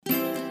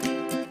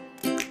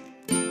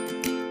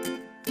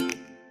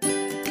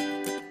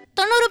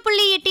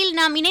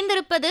நாம்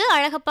இணைந்திருப்பது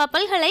அழகப்பா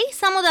பல்கலை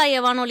சமுதாய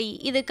வானொலி.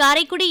 இது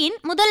காரைக்குடியின்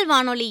முதல்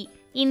வானொலி.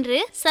 இன்று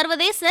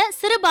சர்வதேச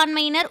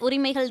சிறுபான்மையினர்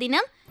உரிமைகள்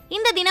தினம்.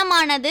 இந்த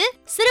தினமானது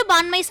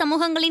சிறுபான்மை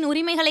சமூகங்களின்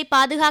உரிமைகளை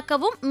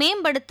பாதுகாக்கவும்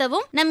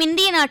மேம்படுத்தவும் நம்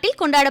இந்திய நாட்டில்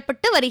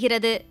கொண்டாடப்பட்டு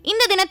வருகிறது.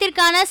 இந்த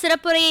தினத்திற்கான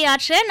சிறப்புரையை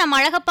ஆற்ற நம்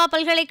அழகப்பா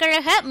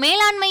பல்கலைக்கழக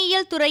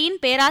மேலாண்மையியல் துறையின்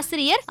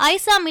பேராசிரியர்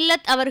ஆயிஷா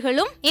மில்லத்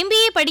அவர்களும்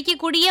MBA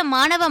படிக்கக்கூடிய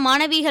மாணவ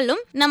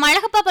மாணவிகளும் நம்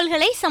அழகப்பா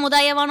பல்கலை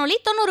சமுதாய வானொலி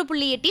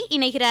 90.8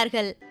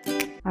 இணைகிறார்கள்.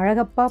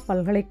 அழகப்பா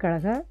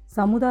பல்கலைக்கழக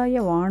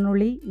சமுதாய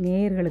வானொலி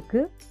நேயர்களுக்கு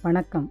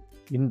வணக்கம்.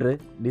 இன்று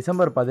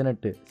டிசம்பர்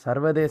 18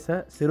 சர்வதேச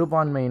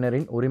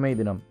சிறுபான்மையினரின் உரிமை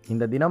தினம்.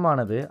 இந்த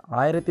தினமானது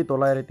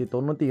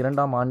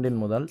 1992 ஆண்டின்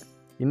முதல்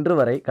இன்று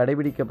வரை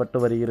கடைபிடிக்கப்பட்டு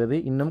வருகிறது,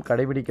 இன்னும்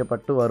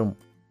கடைபிடிக்கப்பட்டு வரும்.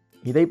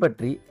 இதை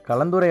பற்றி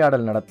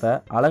கலந்துரையாடல் நடத்த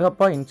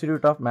அழகப்பா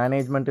இன்ஸ்டிடியூட் ஆஃப்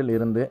மேனேஜ்மெண்ட்டில்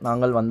இருந்து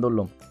நாங்கள்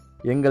வந்துள்ளோம்.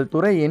 எங்கள்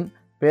துறையின்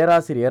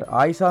பேராசிரியர்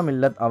ஆயிஷா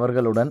மில்லத்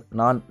அவர்களுடன்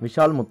நான்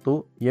விஷால் முத்து,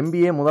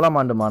 MBA முதலாம்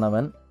ஆண்டு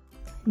மாணவன்.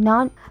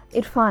 நான்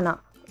இர்ஃபானா,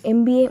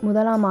 MBA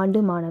முதலாம் ஆண்டு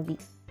மாணவி.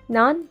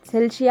 நான்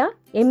செல்ஷியா,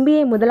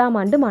 MBA முதலாம்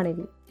ஆண்டு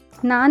மாணவி.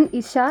 நான்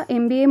இஷா,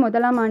 MBA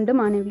முதலாம் ஆண்டு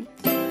மாணவி.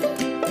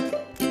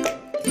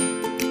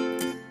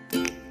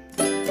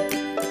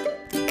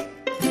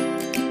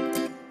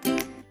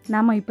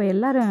 நாம் இப்போ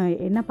எல்லாரும்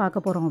என்ன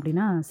பார்க்க போகிறோம்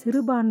அப்படின்னா,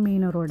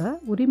 சிறுபான்மையினரோட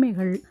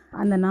உரிமைகள்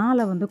அந்த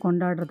நாளை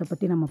கொண்டாடுறதை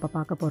பற்றி நம்ம இப்போ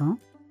பார்க்க போகிறோம்.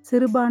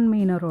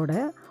 சிறுபான்மையினரோட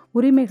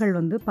உரிமைகள்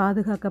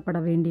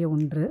பாதுகாக்கப்பட வேண்டிய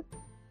ஒன்று.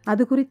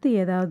 அது குறித்து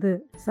ஏதாவது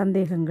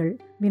சந்தேகங்கள்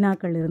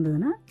வினாக்கள்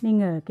இருந்ததுன்னா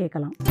நீங்கள்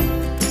கேட்கலாம்.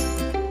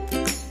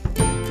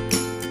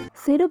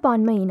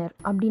 சிறுபான்மையினர்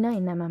அப்படின்னா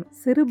என்ன மேம்?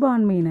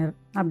 சிறுபான்மையினர்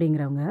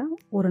அப்படிங்கிறவங்க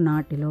ஒரு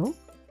நாட்டிலோ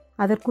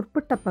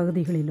அதற்குட்பட்ட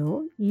பகுதிகளிலோ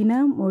இன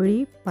மொழி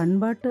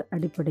பண்பாட்டு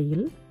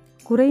அடிப்படையில்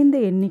குறைந்த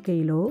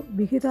எண்ணிக்கையிலோ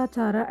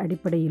விகிதாச்சார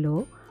அடிப்படையிலோ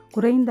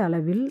குறைந்த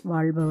அளவில்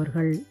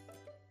வாழ்பவர்கள்.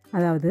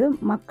 அதாவது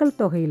மக்கள்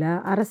தொகையில்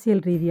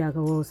அரசியல்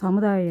ரீதியாகவோ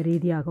சமுதாய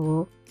ரீதியாகவோ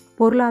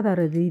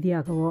பொருளாதார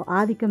ரீதியாகவோ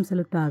ஆதிக்கம்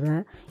செலுத்தாத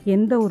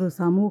எந்த ஒரு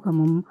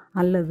சமூகமும்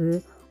அல்லது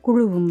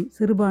குழுவும்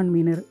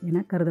சிறுபான்மையினர் என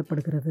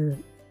கருதப்படுகிறது.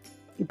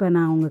 இப்போ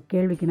நான் உங்கள்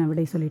கேள்விக்கு நான்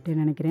விடை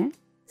சொல்லிட்டேன்னு நினைக்கிறேன்.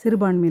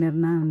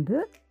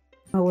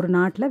 சிறுபான்மையினர்னால் ஒரு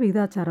நாட்டில்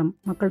விகிதாச்சாரம்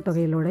மக்கள்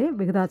தொகையிலோடைய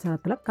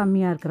விகிதாச்சாரத்தில்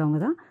கம்மியாக இருக்கிறவங்க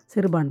தான்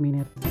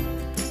சிறுபான்மையினர்.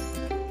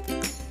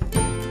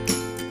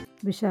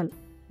 விஷால்,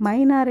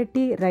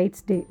 மைனாரிட்டி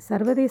ரைட்ஸ் டே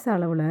சர்வதேச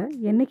அளவில்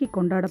என்னைக்கு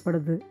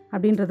கொண்டாடப்படுது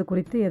அப்படின்றது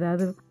குறித்து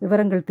ஏதாவது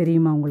விவரங்கள்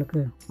தெரியுமா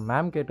உங்களுக்கு?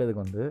 மேம்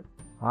கேட்டதுக்கு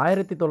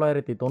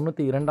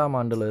 1992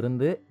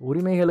 ஆண்டிலிருந்து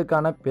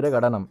உரிமைகளுக்கான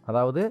பிரகடனம்,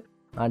 அதாவது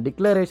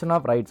டிக்ளரேஷன்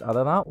ஆஃப் ரைட்ஸ்,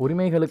 அதை தான்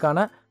உரிமைகளுக்கான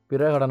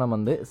பிரகடனம்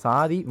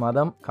சாதி,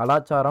 மதம்,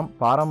 கலாச்சாரம்,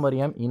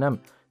 பாரம்பரியம், இனம்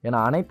என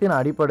அனைத்தின்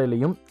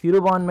அடிப்படையிலையும்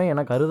சிறுபான்மை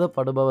என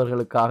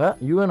கருதப்படுபவர்களுக்காக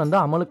UN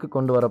அமலுக்கு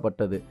கொண்டு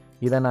வரப்பட்டது.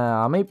 இதன்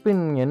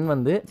அமைப்பின் எண்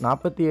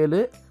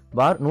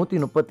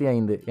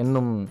 47/135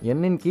 என்னும்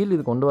எண்ணின் கீழ்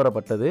இது கொண்டு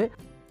வரப்பட்டது.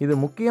 இது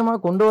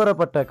முக்கியமாக கொண்டு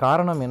வரப்பட்ட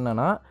காரணம்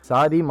என்னன்னா,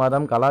 சாதி,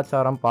 மதம்,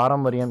 கலாச்சாரம்,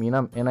 பாரம்பரியம்,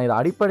 இனம் என இது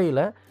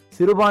அடிப்படையில்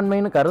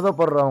சிறுபான்மைன்னு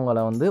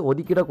கருதப்படுறவங்களை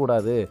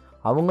ஒதுக்கிடக்கூடாது,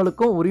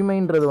 அவங்களுக்கும்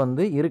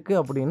உரிமைன்றது இருக்குது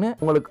அப்படின்னு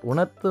உங்களுக்கு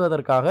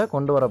உணர்த்துவதற்காக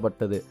கொண்டு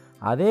வரப்பட்டது.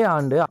 அதே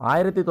ஆண்டு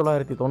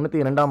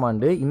 1992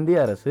 ஆண்டு இந்திய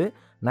அரசு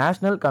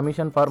நேஷனல்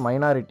கமிஷன் ஃபார்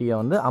மைனாரிட்டியை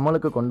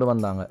அமலுக்கு கொண்டு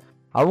வந்தாங்க.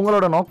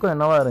 அவங்களோட நோக்கம்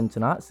என்னவா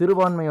இருந்துச்சுன்னா,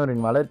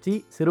 சிறுபான்மையோரின் வளர்ச்சி,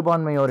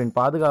 சிறுபான்மையோரின்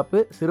பாதுகாப்பு,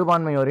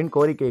 சிறுபான்மையோரின்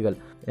கோரிக்கைகள்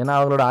என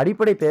அவங்களோட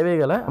அடிப்படை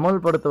தேவைகளை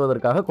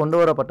அமல்படுத்துவதற்காக கொண்டு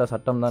வரப்பட்ட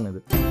சட்டம் தான்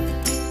இது.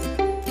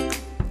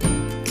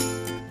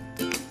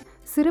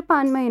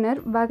 சிறுபான்மையினர்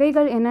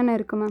வகைகள் என்னென்ன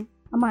இருக்கு மேம்?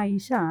 ஆமாம்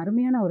ஈஷா,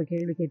 அருமையான ஒரு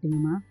கேள்வி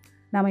கேட்டிங்கம்மா.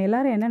 நம்ம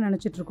எல்லாரும் என்ன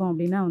நினச்சிட்ருக்கோம்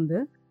அப்படின்னா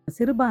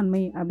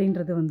சிறுபான்மை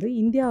அப்படின்றது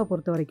இந்தியாவை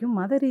பொறுத்த வரைக்கும்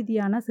மத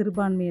ரீதியான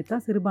சிறுபான்மையை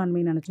தான்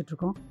சிறுபான்மை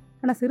நினச்சிட்ருக்கோம்.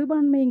 ஆனால்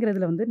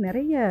சிறுபான்மைங்கிறதுல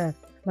நிறைய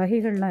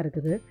வகைகள்லாம்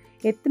இருக்குது.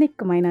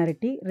 Ethnic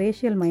minority,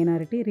 racial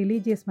minority,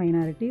 religious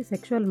minority,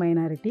 sexual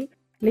minority,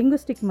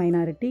 linguistic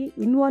minority,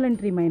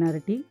 involuntary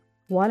minority,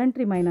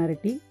 voluntary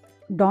minority,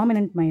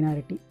 dominant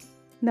minority,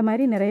 இந்த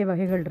மாதிரி நிறைய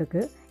வகைகள்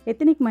இருக்குது.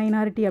 எத்னிக்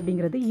மைனாரிட்டி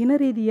அப்படிங்கிறது இன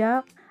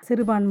ரீதியாக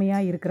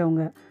சிறுபான்மையாக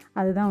இருக்கிறவங்க,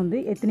 அதுதான்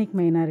எத்னிக்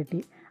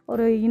மைனாரிட்டி.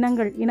 ஒரு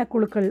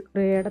இனக்குழுக்கள்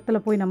ஒரு இடத்துல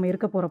போய் நம்ம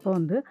இருக்க போகிறப்போ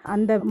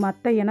அந்த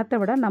மற்ற இனத்தை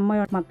விட நம்ம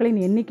மக்களின்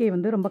எண்ணிக்கை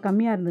ரொம்ப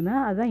கம்மியாக இருந்ததுன்னா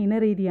அதுதான் இன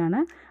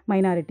ரீதியான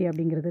மைனாரிட்டி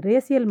அப்படிங்கிறது.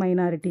 ரேசியல்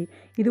மைனாரிட்டி,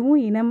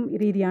 இதுவும் இனம்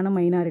ரீதியான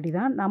மைனாரிட்டி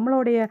தான்.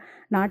 நம்மளுடைய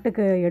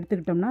நாட்டுக்கு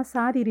எடுத்துக்கிட்டோம்னா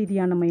சாதி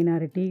ரீதியான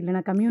மைனாரிட்டி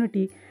இல்லைனா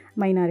கம்யூனிட்டி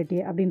மைனாரிட்டி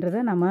அப்படின்றத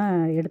நம்ம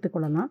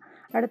எடுத்துக்கொள்ளலாம்.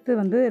 அடுத்து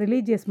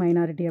ரிலீஜியஸ்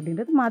மைனாரிட்டி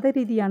அப்படின்றது மத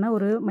ரீதியான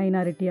ஒரு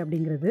மைனாரிட்டி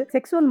அப்படிங்கிறது.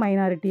 செக்ஸுவல்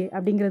மைனாரிட்டி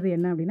அப்படிங்கிறது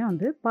என்ன அப்படின்னா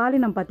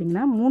பாலினம்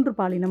பார்த்திங்கன்னா 3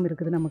 பாலினம்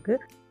இருக்குது நமக்கு.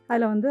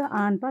 அதில்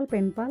ஆண்பால்,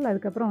 பெண்பால்,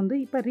 அதுக்கப்புறம்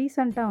இப்போ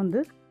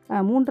ரீசண்டாக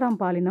 3ஆம்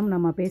பாலினம்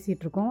நம்ம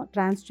பேசிகிட்ருக்கோம்,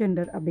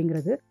 டிரான்ஸ்ஜெண்டர்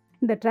அப்படிங்கிறது.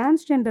 இந்த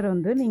டிரான்ஸ்ஜெண்டர்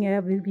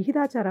நீங்கள்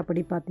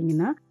விகிதாச்சாரப்படி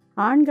பார்த்தீங்கன்னா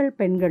ஆண்கள்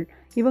பெண்கள்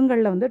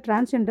இவங்களில்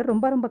டிரான்ஸ்ஜெண்டர்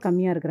ரொம்ப ரொம்ப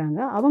கம்மியாக இருக்கிறாங்க.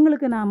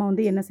 அவங்களுக்கு நாம்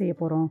என்ன செய்ய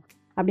போகிறோம்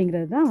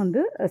அப்படிங்கிறது தான்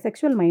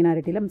செக்ஷுவல்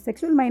மைனாரிட்டியில்.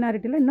 செக்ஷுவல்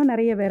மைனாரிட்டியில் இன்னும்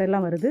நிறைய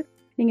வேறெல்லாம் வருது.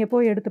 நீங்கள்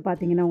போய் எடுத்து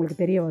பார்த்தீங்கன்னா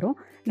உங்களுக்கு தெரிய வரும்.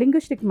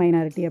 லிங்குஸ்டிக்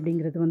மைனாரிட்டி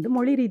அப்படிங்கிறது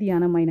மொழி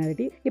ரீதியான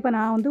மைனாரிட்டி. இப்போ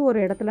நான் ஒரு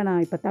இடத்துல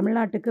நான் இப்போ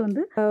தமிழ்நாட்டுக்கு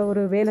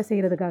ஒரு வேலை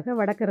செய்கிறதுக்காக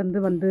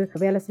வடக்கிருந்து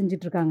வேலை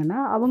செஞ்சிட்ருக்காங்கன்னா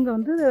அவங்க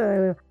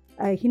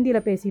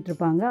ஹிந்தியில் பேசிகிட்டு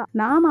இருப்பாங்க.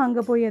 நாம்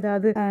அங்கே போய்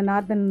ஏதாவது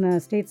நார்தன்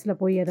ஸ்டேட்ஸில்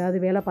போய் ஏதாவது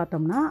வேலை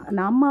பார்த்தோம்னா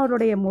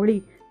நம்மளுடைய மொழி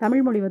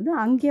தமிழ் மொழி வந்து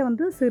அங்கே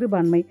வந்து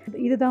சிறுபான்மை.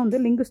 இதுதான் வந்து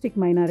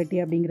லிங்குஸ்டிக் மைனாரிட்டி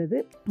அப்படிங்கிறது.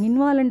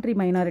 இன்வாலண்ட்ரி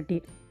மைனாரிட்டி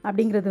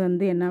அப்படிங்கிறது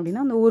வந்து என்ன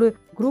அப்படின்னா, அந்த ஒரு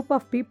குரூப்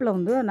ஆஃப் பீப்புளை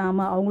வந்து நாம்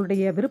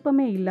அவங்களுடைய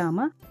விருப்பமே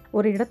இல்லாமல்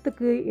ஒரு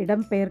இடத்துக்கு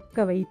இடம்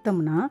பெயர்க்க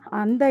வைத்தோம்னா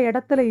அந்த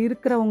இடத்துல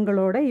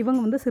இருக்கிறவங்களோட இவங்க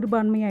வந்து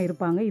சிறுபான்மையாக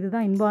இருப்பாங்க.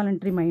 இதுதான்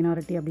இன்வாலண்ட்ரி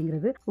மைனாரிட்டி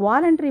அப்படிங்கிறது.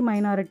 வாலண்ட்ரி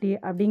மைனாரிட்டி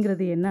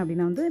அப்படிங்கிறது என்ன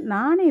அப்படின்னா வந்து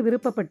நானே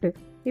விருப்பப்பட்டு,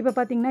 இப்போ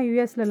பார்த்திங்கன்னா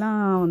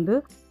யூஎஸ்லலாம் வந்து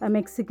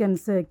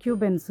மெக்சிகன்ஸு,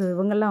 கியூபன்ஸு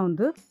இவங்கெல்லாம்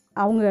வந்து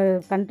அவங்க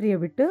கண்ட்ரியை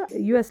விட்டு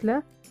யூஎஸில்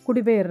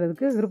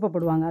குடிபெயர்றதுக்கு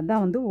விருப்பப்படுவாங்க.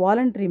 அதுதான் வந்து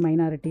வாலண்ட்ரி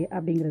மைனாரிட்டி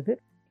அப்படிங்கிறது.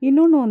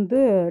 இன்னொன்று வந்து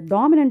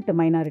டாமினன்ட்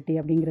மைனாரிட்டி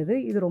அப்படிங்கிறது.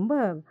 இது ரொம்ப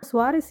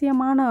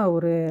சுவாரஸ்யமான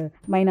ஒரு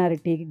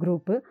மைனாரிட்டி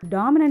குரூப்பு.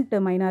 டாமினன்ட்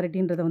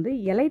மைனாரிட்டின்றதை வந்து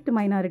எலைட்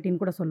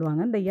மைனாரிட்டின்னு கூட சொல்லுவாங்க.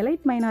 இந்த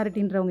எலைட்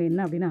மைனாரிட்டின்றவங்க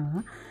என்ன அப்படின்னா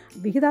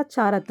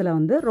விகிதாச்சாரத்தில்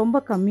வந்து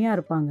ரொம்ப கம்மியாக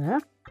இருப்பாங்க.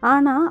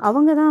 ஆனால்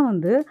அவங்க தான்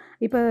வந்து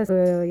இப்போ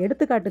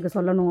எடுத்துக்காட்டுக்கு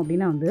சொல்லணும்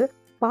அப்படின்னா வந்து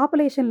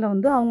பாப்புலேஷனில்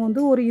வந்து அவங்க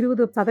வந்து ஒரு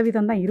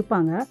 20% தான்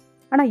இருப்பாங்க.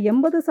 ஆனால்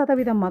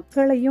 80%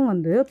 மக்களையும்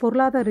வந்து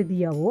பொருளாதார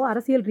ரீதியாகவோ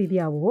அரசியல்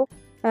ரீதியாகவோ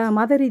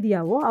மத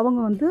ரீதியாகவோ அவங்க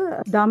வந்து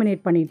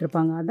டாமினேட் பண்ணிகிட்டு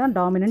இருப்பாங்க. அதுதான்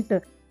டாமினன்ட்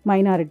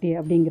மைனாரிட்டி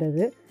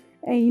அப்படிங்கிறது.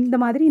 இந்த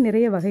மாதிரி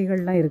நிறைய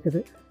வகைகள்லாம்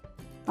இருக்குது.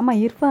 அம்மா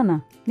இர்ஃபானா,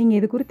 நீங்கள்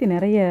இது குறித்து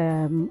நிறைய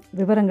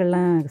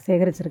விவரங்கள்லாம்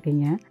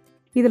சேகரிச்சிருக்கீங்க.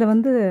 இதில்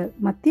வந்து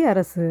மத்திய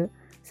அரசு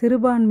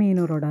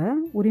சிறுபான்மையினரோட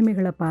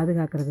உரிமைகளை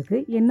பாதுகாக்கிறதுக்கு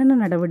என்னென்ன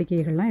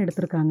நடவடிக்கைகள்லாம்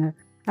எடுத்திருக்காங்க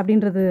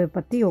அப்படின்றத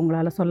பற்றி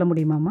உங்களால் சொல்ல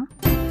முடியுமாம்மா?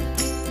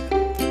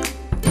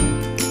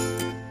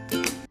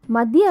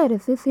 மத்திய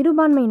அரசு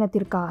சிறுபான்மை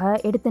இனத்திற்காக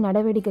எடுத்த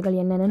நடவடிக்கைகள்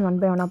என்னென்னு ஒன்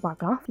பை ஒன்னா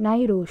பார்க்கலாம்.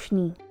 நய்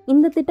ரோஷ்னி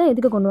இந்த திட்டம்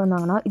எதுக்கு கொண்டு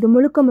வந்தாங்கன்னா, இது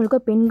முழுக்க முழுக்க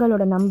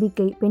பெண்களோட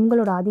நம்பிக்கை,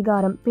 பெண்களோட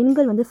அதிகாரம்,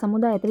 பெண்கள் வந்து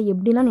சமுதாயத்தில்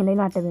எப்படிலாம்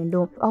நிலைநாட்ட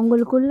வேண்டும்,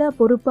 அவங்களுக்குள்ள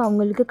பொறுப்பு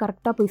அவங்களுக்கு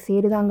கரெக்டாக போய்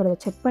சேருதாங்கிறத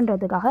செக்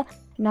பண்ணுறதுக்காக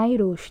நய்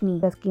ரோஷ்னி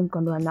ஸ்கீம்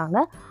கொண்டு வந்தாங்க.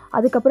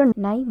 அதுக்கப்புறம்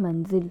நய்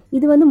மன்சில்,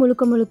 இது வந்து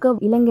முழுக்க முழுக்க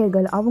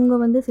இளைஞர்கள், அவங்க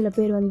வந்து சில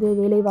பேர் வந்து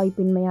வேலை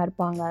வாய்ப்பின்மையாக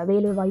இருப்பாங்க,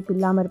 வேலை வாய்ப்பு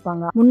இல்லாமல்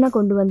இருப்பாங்க, முன்னே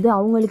கொண்டு வந்து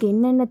அவங்களுக்கு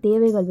என்னென்ன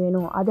தேவைகள்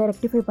வேணும் அதை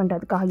ரெக்டிஃபை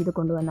பண்ணுறதுக்காக இது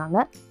கொண்டு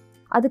வந்தாங்க.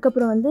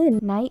 அதுக்கப்புறம் வந்து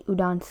நய்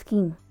உடான்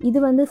ஸ்கீம், இது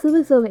வந்து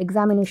சிவில் சர்வ்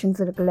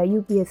எக்ஸாமினேஷன்ஸ் இருக்குல்ல,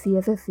 யூபிஎஸ்சி,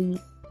 எஸ்எஸ்சி,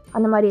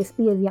 அந்த மாதிரி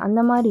எஸ்பிஎஸ்சி,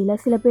 அந்த மாதிரில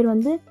சில பேர்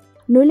வந்து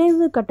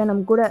நுழைவு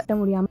கட்டணம் கூட கட்ட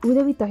முடியாமல்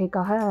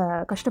உதவித்தொகைக்காக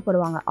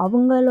கஷ்டப்படுவாங்க.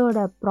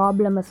 அவங்களோட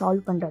ப்ராப்ளமை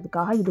சால்வ்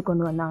பண்ணுறதுக்காக இது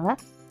கொண்டு வந்தாங்க.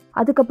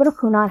 அதுக்கப்புறம்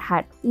ஹுனார்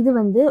ஹேட், இது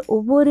வந்து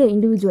ஒவ்வொரு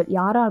இண்டிவிஜுவல்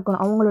யாராக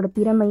இருக்கணும், அவங்களோட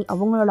திறமை,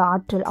 அவங்களோட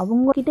ஆற்றல்,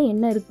 அவங்கக்கிட்ட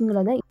என்ன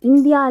இருக்குங்கிறத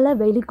இந்தியாவில்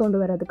வெளிக்கொண்டு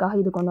வர்றதுக்காக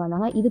இது கொண்டு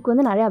வந்தாங்க. இதுக்கு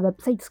வந்து நிறையா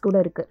வெப்சைட்ஸ் கூட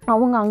இருக்குது.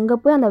 அவங்க அங்கே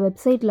போய் அந்த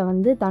வெப்சைட்டில்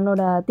வந்து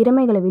தன்னோட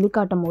திறமைகளை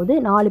வெளிக்காட்டும் போது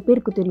 4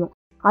 பேருக்கு தெரியும்.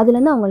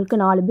 அதுலேருந்து அவங்களுக்கு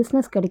 4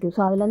 பிஸ்னஸ் கிடைக்கும்.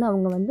 ஸோ அதுலேருந்து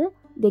அவங்க வந்து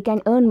தே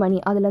கேன் ஏர்ன் மணி,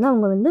 அதுலேருந்து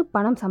அவங்க வந்து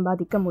பணம்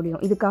சம்பாதிக்க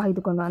முடியும். இதுக்காக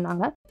இது கொண்டு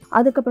வந்தாங்க.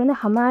 அதுக்கப்புறம் வந்து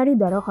ஹமாரி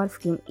தரோஹர்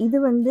ஸ்கீம், இது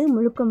வந்து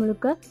முழுக்க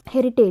முழுக்க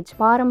ஹெரிட்டேஜ்,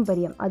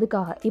 பாரம்பரியம்.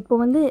 அதுக்காக இப்போ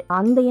வந்து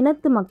அந்த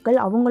இனத்து மக்கள்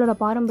அவங்களோட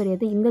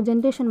பாரம்பரியத்தை இந்த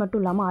ஜென்ரேஷன்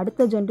மட்டும் இல்லாமல்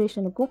அடுத்த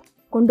ஜென்ரேஷனுக்கும்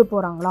கொண்டு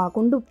போகிறாங்களா,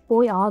 கொண்டு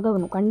போய்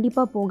ஆகணும்,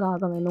 கண்டிப்பாக போக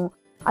ஆக வேணும்,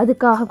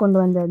 அதுக்காக கொண்டு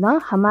வந்தது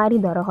தான் ஹமாரி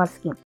தரோஹர்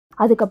ஸ்கீம்.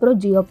 அதுக்கப்புறம்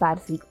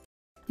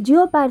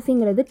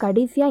ஜியோபார்சிங்கிறது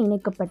கடைசியாக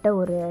இணைக்கப்பட்ட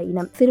ஒரு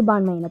இனம்,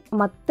 சிறுபான்மை இனம்.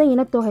 மற்ற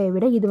இனத்தொகையை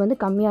விட இது வந்து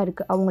கம்மியாக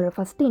இருக்குது. அவங்களோட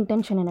ஃபஸ்ட்டு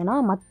இன்டென்ஷன் என்னென்னா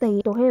மற்ற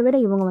தொகையை விட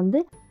இவங்க வந்து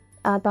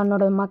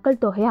தன்னோட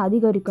மக்கள் தொகையை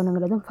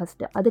அதிகரிக்கணுங்கிறதும்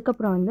ஃபஸ்ட்டு.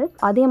 அதுக்கப்புறம் வந்து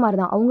அதே மாதிரி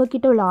தான்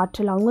அவங்கக்கிட்ட உள்ள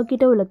ஆற்றல்,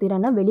 அவங்கக்கிட்ட உள்ள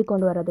திறனை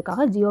வெளிக்கொண்டு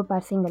வர்றதுக்காக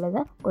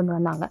ஜியோபார்சிங்கிறத கொண்டு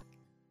வந்தாங்க.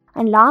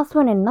 அண்ட் லாஸ்ட்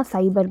ஒன் என்னன்னா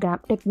சைபர்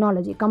கிராம்,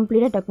 டெக்னாலஜி,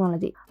 கம்ப்ளீட்டாக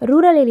டெக்னாலஜி.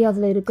 ரூரல்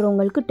ஏரியாஸில்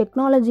இருக்கிறவங்களுக்கு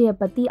டெக்னாலஜியை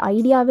பற்றி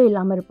ஐடியாவே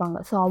இல்லாமல் இருப்பாங்க.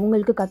 ஸோ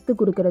அவங்களுக்கு கற்றுக்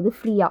கொடுக்கறது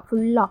ஃப்ரீயாக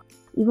ஃபுல்லாக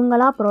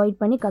இவங்களாக ப்ரொவைட்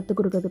பண்ணி கற்றுக்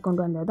கொடுக்கறதுக்கு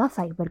கொண்டு வந்தது தான்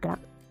சைபர்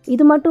கிராம்.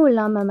 இது மட்டும்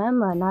இல்லாமல் மேம்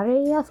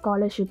நிறையா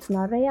ஸ்காலர்ஷிப்ஸ்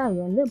நிறையா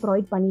வந்து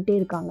ப்ரொவைட் பண்ணிகிட்டே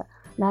இருக்காங்க.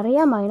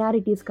 நிறையா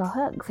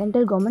மைனாரிட்டிஸ்க்காக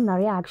சென்ட்ரல் கவர்மெண்ட்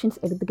நிறைய ஆக்ஷன்ஸ்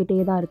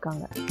எடுத்துக்கிட்டே தான்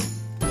இருக்காங்க.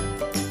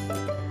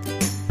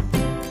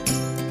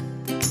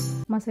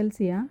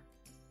 செல்சியா,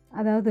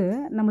 அதாவது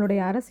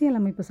நம்மளுடைய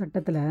அரசியலமைப்பு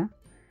சட்டத்தில்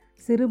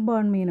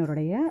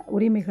சிறுபான்மையினருடைய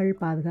உரிமைகள்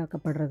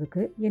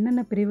பாதுகாக்கப்படுறதுக்கு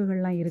என்னென்ன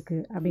பிரிவுகள்லாம்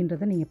இருக்குது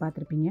அப்படின்றத நீங்கள்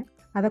பார்த்துருப்பீங்க.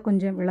 அதை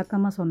கொஞ்சம்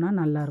விளக்கமாக சொன்னால்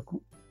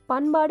நல்லாயிருக்கும்.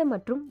 பண்பாடு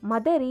மற்றும்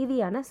மத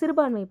ரீதியான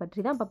சிறுபான்மை பற்றி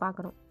தான் இப்போ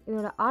பார்க்குறோம்.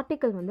 இதோட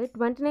ஆர்டிக்கல் வந்து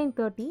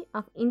 2930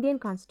 of Indian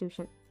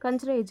constitution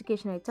consider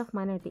education rights of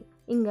minority.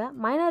 இங்கே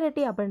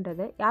மைனாரிட்டி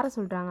அப்படின்றது யாரை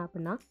சொல்கிறாங்க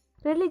அப்படின்னா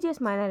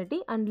religious minority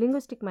and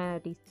linguistic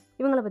minorities,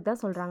 இவங்களை பற்றி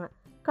தான் சொல்கிறாங்க.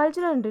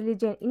 கல்ச்சுரல் அண்ட்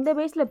ரிலிஜியன் இந்த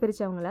பேஸில்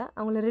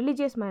அவங்கள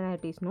ரிலீஜியஸ்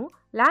மைனாரிட்டிஸ்னும்,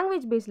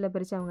 லாங்குவேஜ் பேஸில்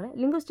பிரித்தவங்கள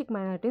லிங்குஸ்டிக்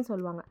மைனாரிட்டின்னு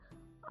சொல்லுவாங்க.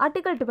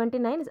 Article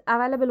 29 is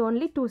available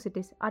only 2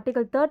 cities.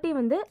 Article 30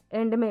 வந்து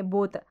ரெண்டுமே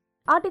போத்.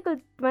 ஆர்டிகல்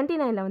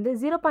 29 வந்து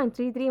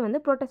 0.33 வந்து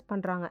ப்ரொடெஸ்ட்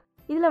பண்ணுறாங்க.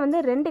 இதில் வந்து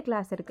 2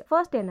 கிளாஸ் இருக்குது.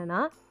 ஃபர்ஸ்ட்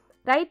என்னென்னா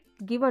ரைட்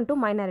கிவன் டு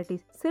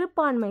மைனாரிட்டிஸ்,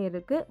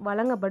 சிறுபான்மையருக்கு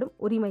வழங்கப்படும்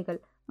உரிமைகள்.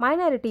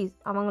 மைனாரிட்டிஸ்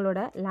அவங்களோட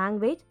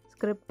லாங்குவேஜ்,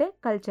 ஸ்கிரிப்ட்,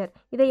 கல்ச்சர்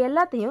இதை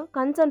எல்லாத்தையும்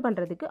கன்சர்ன்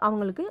பண்ணுறதுக்கு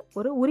அவங்களுக்கு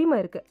ஒரு உரிமை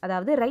இருக்குது,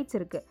 அதாவது ரைட்ஸ்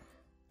இருக்குது.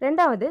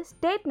 ரெண்டாவது,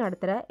 ஸ்டேட்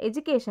நடத்துகிற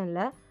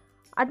எஜுகேஷனில்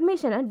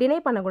அட்மிஷனை டினை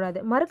பண்ணக்கூடாது,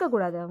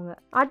 மறுக்கக்கூடாது அவங்க.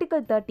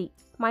 ஆர்டிகல் 30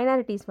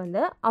 மைனாரிட்டிஸ்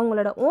வந்து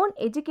அவங்களோட ஓன்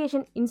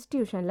எஜுகேஷன்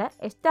இன்ஸ்டிடியூஷனில்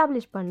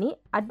எஸ்டாப்ளிஷ் பண்ணி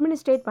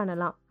அட்மினிஸ்ட்ரேட்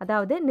பண்ணலாம்,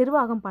 அதாவது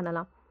நிர்வாகம்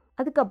பண்ணலாம்.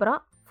 அதுக்கப்புறம்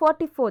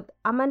 44th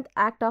அமெண்ட்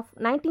ஆக்ட் ஆஃப்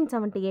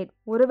 1978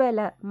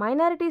 ஒருவேளை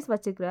மைனாரிட்டிஸ்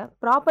வச்சுக்கிற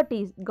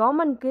ப்ராப்பர்ட்டிஸ்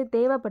கவர்மெண்ட்க்கு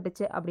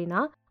தேவைப்பட்டுச்சு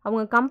அப்படின்னா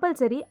அவங்க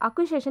கம்பல்சரி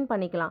அக்விசேஷன்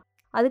பண்ணிக்கலாம்.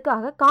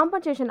 அதுக்காக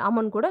காம்பன்சேஷன்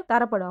அமௌண்ட் கூட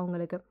தரப்படும்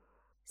அவங்களுக்கு.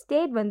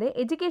 ஸ்டேட் வந்து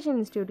எஜுகேஷன்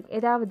இன்ஸ்டியூட்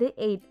ஏதாவது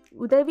எய்ட்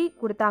உதவி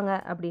கொடுத்தாங்க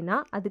அப்படின்னா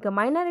அதுக்கு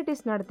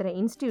மைனாரிட்டிஸ் நடத்துகிற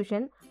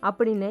இன்ஸ்டிடியூஷன்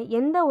அப்படின்னு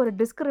எந்த ஒரு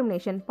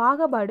டிஸ்கிரிமினேஷன்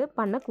பாகுபாடு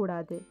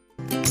பண்ணக்கூடாது.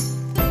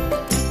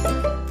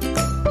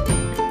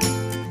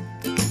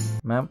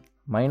 மேம்,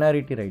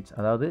 மைனாரிட்டி ரைட்ஸ்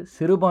அதாவது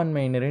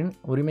சிறுபான்மையினரின்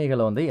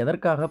உரிமைகளை வந்து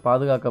எதற்காக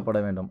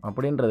பாதுகாக்கப்பட வேண்டும்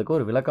அப்படின்றதுக்கு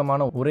ஒரு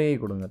விளக்கமான உரையை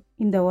கொடுங்க.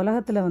 இந்த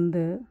உலகத்தில்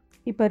வந்து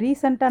இப்போ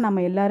ரீசண்டாக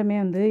நம்ம எல்லாருமே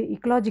வந்து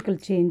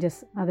இக்கலாஜிக்கல் சேஞ்சஸ்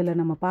அதில்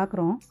நம்ம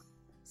பார்க்குறோம்.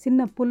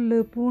 சின்ன புல்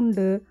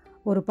பூண்டு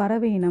ஒரு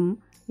பறவை இனம்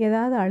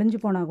ஏதாவது அழிஞ்சு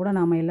போனால் கூட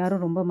நாம்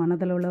எல்லாரும் ரொம்ப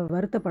மனதளவில்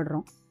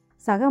வருத்தப்படுறோம்.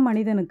 சக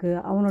மனிதனுக்கு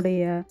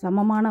அவனுடைய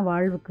சமமான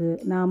வாழ்வுக்கு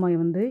நாம்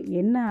வந்து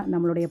என்ன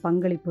நம்மளுடைய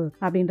பங்களிப்பு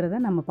அப்படின்றத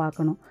நம்ம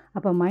பார்க்கணும்.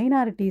 அப்போ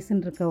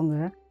மைனாரிட்டிஸ்ன்னு இருக்கவங்க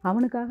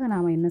அவனுக்காக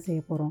நாம் என்ன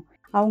செய்ய போகிறோம்?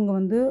 அவங்க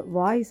வந்து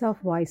வாய்ஸ்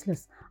ஆஃப்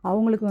வாய்ஸ்லெஸ்,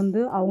 அவங்களுக்கு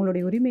வந்து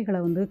அவங்களுடைய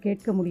உரிமைகளை வந்து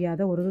கேட்க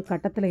முடியாத ஒரு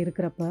கட்டத்தில்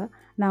இருக்கிறப்ப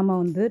நாம்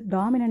வந்து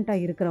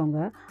டாமினண்ட்டாக இருக்கிறவங்க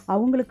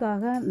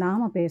அவங்களுக்காக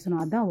நாம்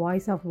பேசணும். அதுதான்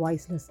வாய்ஸ் ஆஃப்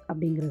வாய்ஸ்லெஸ்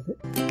அப்படிங்கிறது.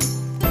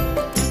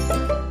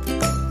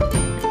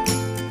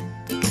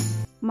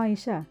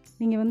 இஷா,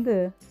 நீங்கள் வந்து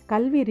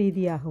கல்வி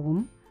ரீதியாகவும்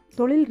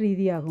தொழில்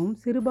ரீதியாகவும்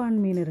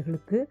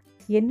சிறுபான்மையினர்களுக்கு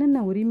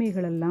என்னென்ன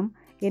உரிமைகளெல்லாம்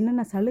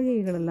என்னென்ன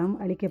சலுகைகளெல்லாம்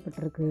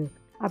அளிக்கப்பட்டிருக்கு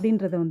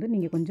அப்படின்றத வந்து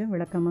நீங்கள் கொஞ்சம்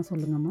விளக்கமாக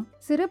சொல்லுங்கம்மா.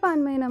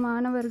 சிறுபான்மையின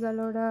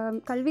மாணவர்களோட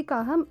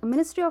கல்விக்காக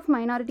மினிஸ்ட்ரி ஆஃப்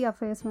மைனாரிட்டி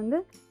அஃபேர்ஸ் வந்து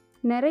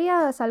நிறையா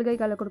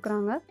சலுகைகளை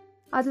கொடுக்குறாங்க.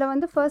 அதில்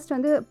வந்து ஃபர்ஸ்ட்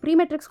வந்து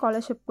ப்ரீமெட்ரிக்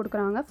ஸ்காலர்ஷிப்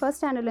கொடுக்குறாங்க. ஃபர்ஸ்ட்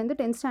ஸ்டாண்டர்ட்லேருந்து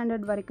 10th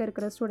ஸ்டாண்டர்ட் வரைக்கும்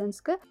இருக்கிற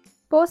ஸ்டூடெண்ட்ஸ்க்கு.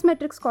 போஸ்ட்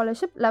மெட்ரிக்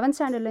ஸ்காலர்ஷிப் 11th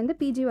ஸ்டாண்டர்ட்லேருந்து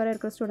பிஜி வரை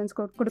இருக்கிற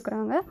ஸ்டூடெண்ட்ஸ்க்கு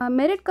கொடுக்குறாங்க.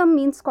 மெரிட் கம்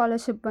மீன்ஸ்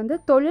ஸ்காலர்ஷிப் வந்து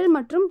தொழில்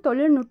மற்றும்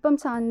தொழில்நுட்பம்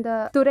சார்ந்த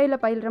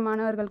துறையில் பயில்ற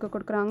மாணவர்களுக்கு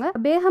கொடுக்குறாங்க.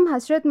 பேகம்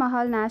ஹஸ்ரத்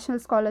மஹால்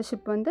நேஷனல்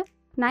ஸ்காலர்ஷிப் வந்து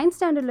 9th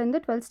ஸ்டாண்டர்ட்லேருந்து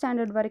 12th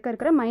ஸ்டாண்டர்ட் வரைக்கும்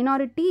இருக்கிற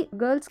மைனாரிட்டி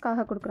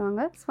கேர்ள்ஸ்க்காக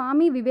கொடுக்குறாங்க.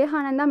 Swami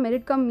Vivekananda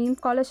merit cum means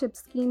scholarship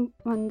scheme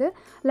வந்து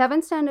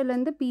 11th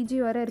ஸ்டாண்டர்ட்லேருந்து பிஜி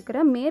வரை இருக்கிற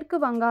மேற்கு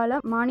வங்காள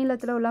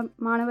மாநிலத்தில் உள்ள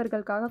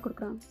மாணவர்களுக்காக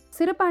கொடுக்குறாங்க.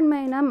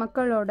 சிறுபான்மையின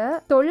மக்களோட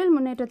தொழில்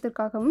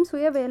முன்னேற்றத்திற்காகவும்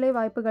சுய வேலை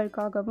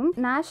வாய்ப்புகளுக்காகவும்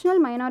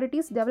national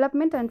minorities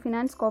development and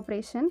finance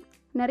corporation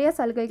நிறைய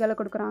சலுகைகளை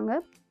கொடுக்குறாங்க.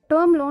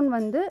 டேர்ம் லோன்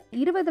வந்து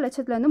 20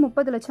 லட்சத்துலேருந்து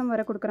 30 லட்சம்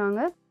வரை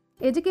கொடுக்குறாங்க.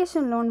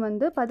 எஜுகேஷன் லோன்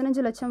வந்து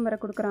 15 லட்சம் வரை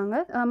கொடுக்குறாங்க.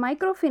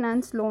 மைக்ரோ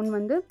ஃபினான்ஸ் லோன்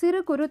வந்து சிறு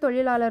குறு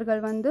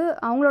தொழிலாளர்கள் வந்து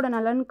அவங்களோட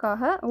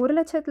நலனுக்காக 1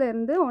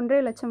 லட்சத்துலேருந்து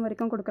 1.5 லட்சம்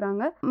வரைக்கும்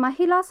கொடுக்குறாங்க.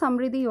 மஹிளா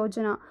சம்ரிதி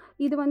யோஜனா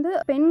இது வந்து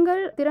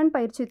பெண்கள் திறன்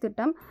பயிற்சி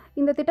திட்டம்.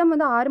 இந்த திட்டம்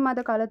வந்து 6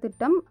 மாத கால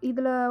திட்டம்.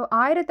 இதில்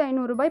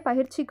 1500 ரூபாய்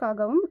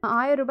பயிற்சிக்காகவும்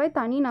 1000 ரூபாய்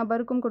தனி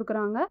நபருக்கும்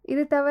கொடுக்குறாங்க.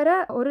 இது தவிர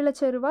 1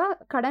 லட்சம் ரூபாய்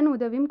கடன்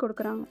உதவியும்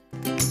கொடுக்குறாங்க.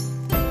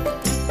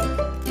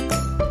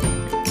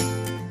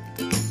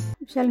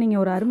 விஷால்,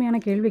 நீங்கள் ஒரு அருமையான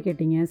கேள்வி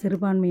கேட்டீங்க.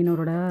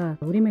 சிறுபான்மையினரோட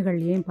உரிமைகள்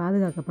ஏன்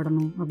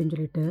பாதுகாக்கப்படணும் அப்படின்னு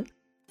சொல்லிட்டு.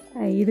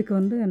 இதுக்கு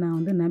வந்து நான்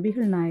வந்து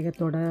நபிகள்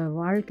நாயகத்தோட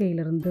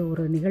வாழ்க்கையிலிருந்து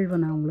ஒரு நிகழ்வை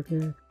நான் உங்களுக்கு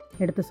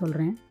எடுத்து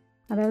சொல்கிறேன்.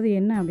 அதாவது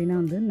என்ன அப்படின்னா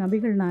வந்து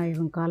நபிகள்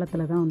நாயகம்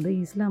காலத்தில் தான் வந்து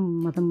இஸ்லாம்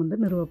மதம்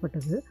வந்து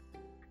நிறுவப்பட்டது.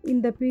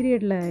 இந்த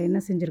பீரியடில்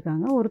என்ன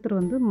செஞ்சுருக்காங்க, ஒருத்தர்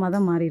வந்து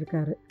மதம்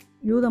மாறியிருக்காரு.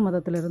 யூத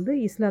மதத்திலிருந்து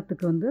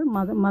இஸ்லாத்துக்கு வந்து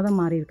மதம்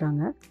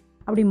மாறியிருக்காங்க.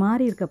 அப்படி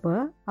மாறி இருக்கப்போ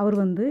அவர்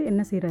வந்து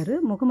என்ன செய்கிறாரு,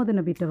 முகமது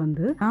நபிட்ட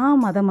வந்து நான்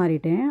மதம்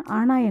மாறிட்டேன்,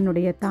 ஆனால்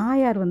என்னுடைய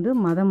தாயார் வந்து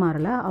மதம்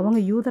மாறலை, அவங்க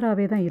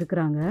யூதராகவே தான்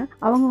இருக்கிறாங்க.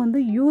 அவங்க வந்து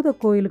யூத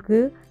கோயிலுக்கு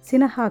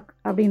சினஹாக்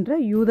அப்படின்ற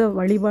யூத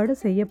வழிபாடு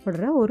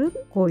செய்யப்படுற ஒரு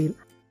கோயில்,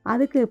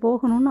 அதுக்கு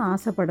போகணும்னு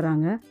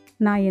ஆசைப்படுறாங்க.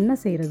 நான் என்ன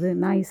செய்கிறது,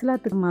 நான்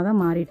இஸ்லாத்துக்கு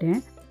மதம் மாறிட்டேன்,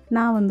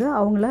 நான் வந்து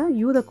அவங்கள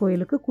யூத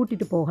கோயிலுக்கு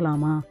கூட்டிகிட்டு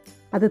போகலாமா,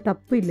 அது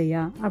தப்பு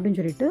இல்லையா அப்படின்னு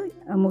சொல்லிட்டு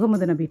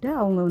முகமது நபிகிட்ட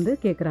அவங்க வந்து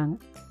கேட்குறாங்க.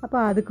 அப்போ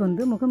அதுக்கு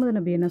வந்து முகமது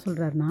நபி என்ன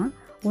சொல்கிறாருன்னா,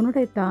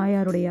 உன்னுடைய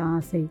தாயாருடைய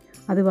ஆசை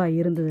அதுவாக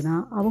இருந்ததுன்னா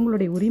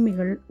அவங்களுடைய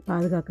உரிமைகள்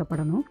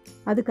பாதுகாக்கப்படணும்.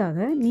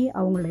 அதுக்காக நீ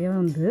அவங்களுடைய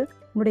வந்து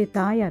உன்னுடைய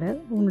தாயாரை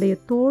உன்னுடைய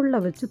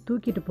தோளில் வச்சு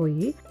தூக்கிட்டு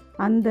போய்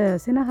அந்த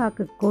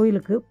சினஹாக்கு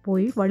கோயிலுக்கு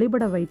போய்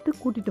வழிபட வைத்து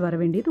கூட்டிகிட்டு வர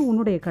வேண்டியது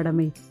உன்னுடைய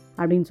கடமை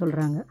அப்படின்னு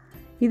சொல்கிறாங்க.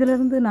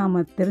 இதிலிருந்து நாம்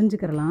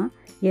தெரிஞ்சுக்கிறலாம்,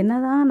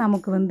 என்னதான்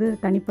நமக்கு வந்து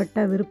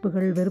தனிப்பட்ட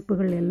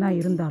வெறுப்புகள் எல்லாம்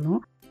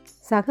இருந்தாலும்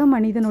சக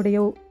மனிதனுடைய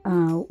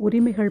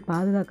உரிமைகள்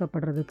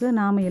பாதுகாக்கப்படுறதுக்கு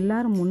நாம்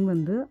எல்லாரும் முன்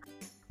வந்து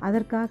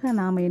அதற்காக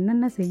நாம்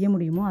என்னென்ன செய்ய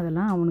முடியுமோ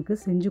அதெல்லாம் அவனுக்கு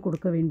செஞ்சு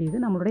கொடுக்க வேண்டியது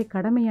நம்மளுடைய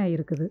கடமையாக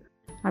இருக்குது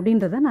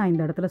அப்படின்றத நான்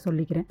இந்த இடத்துல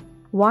சொல்லிக்கிறேன்.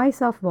 வாய்ஸ்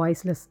ஆஃப்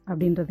வாய்ஸ்லெஸ்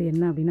அப்படின்றது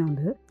என்ன அப்படின்னா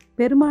வந்து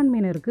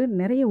பெரும்பான்மையினருக்கு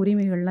நிறைய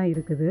உரிமைகள்லாம்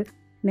இருக்குது,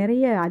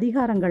 நிறைய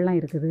அதிகாரங்கள்லாம்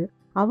இருக்குது.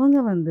 அவங்க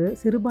வந்து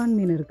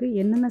சிறுபான்மையினருக்கு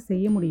என்னென்ன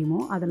செய்ய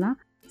முடியுமோ அதெல்லாம்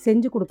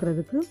செஞ்சு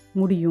கொடுக்கறதுக்கு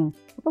முடியும்.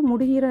 அப்போ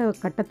முடிகிற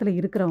கட்டத்தில்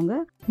இருக்கிறவங்க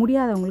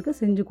முடியாதவங்களுக்கு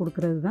செஞ்சு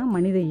கொடுக்கறது தான்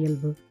மனித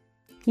இயல்பு.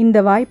 இந்த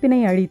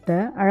வாய்ப்பினை அளித்த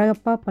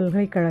அழகப்பா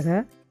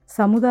பல்கலைக்கழக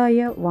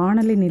சமுதாய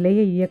வானொலி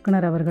நிலைய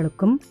இயக்குனர்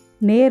அவர்களுக்கும்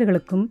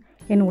நேயர்களுக்கும்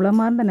என்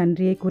உளமார்ந்த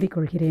நன்றியை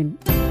கூறிக்கொள்கிறேன்.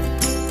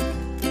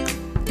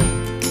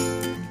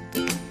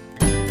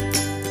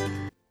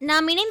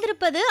 நாம்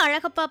இணைந்திருப்பது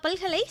அழகப்பா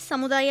பல்கலை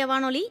சமுதாய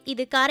வானொலி.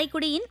 இது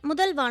காரைக்குடியின்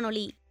முதல்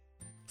வானொலி.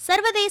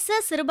 சர்வதேச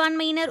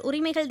சிறுபான்மையினர்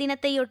உரிமைகள்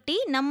தினத்தையொட்டி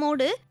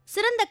நம்மோடு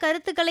சிறந்த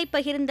கருத்துக்களை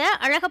பகிர்ந்த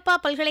அழகப்பா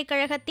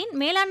பல்கலைக்கழகத்தின்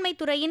மேலாண்மை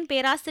துறையின்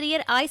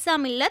பேராசிரியர் ஆயிஷா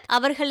மில்லத்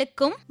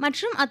அவர்களுக்கும்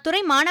மற்றும்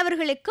அத்துறை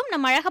மாணவர்களுக்கும்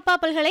நம் அழகப்பா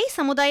பல்கலை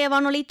சமுதாய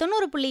வானொலி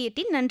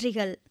 90.8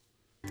 நன்றிகள்.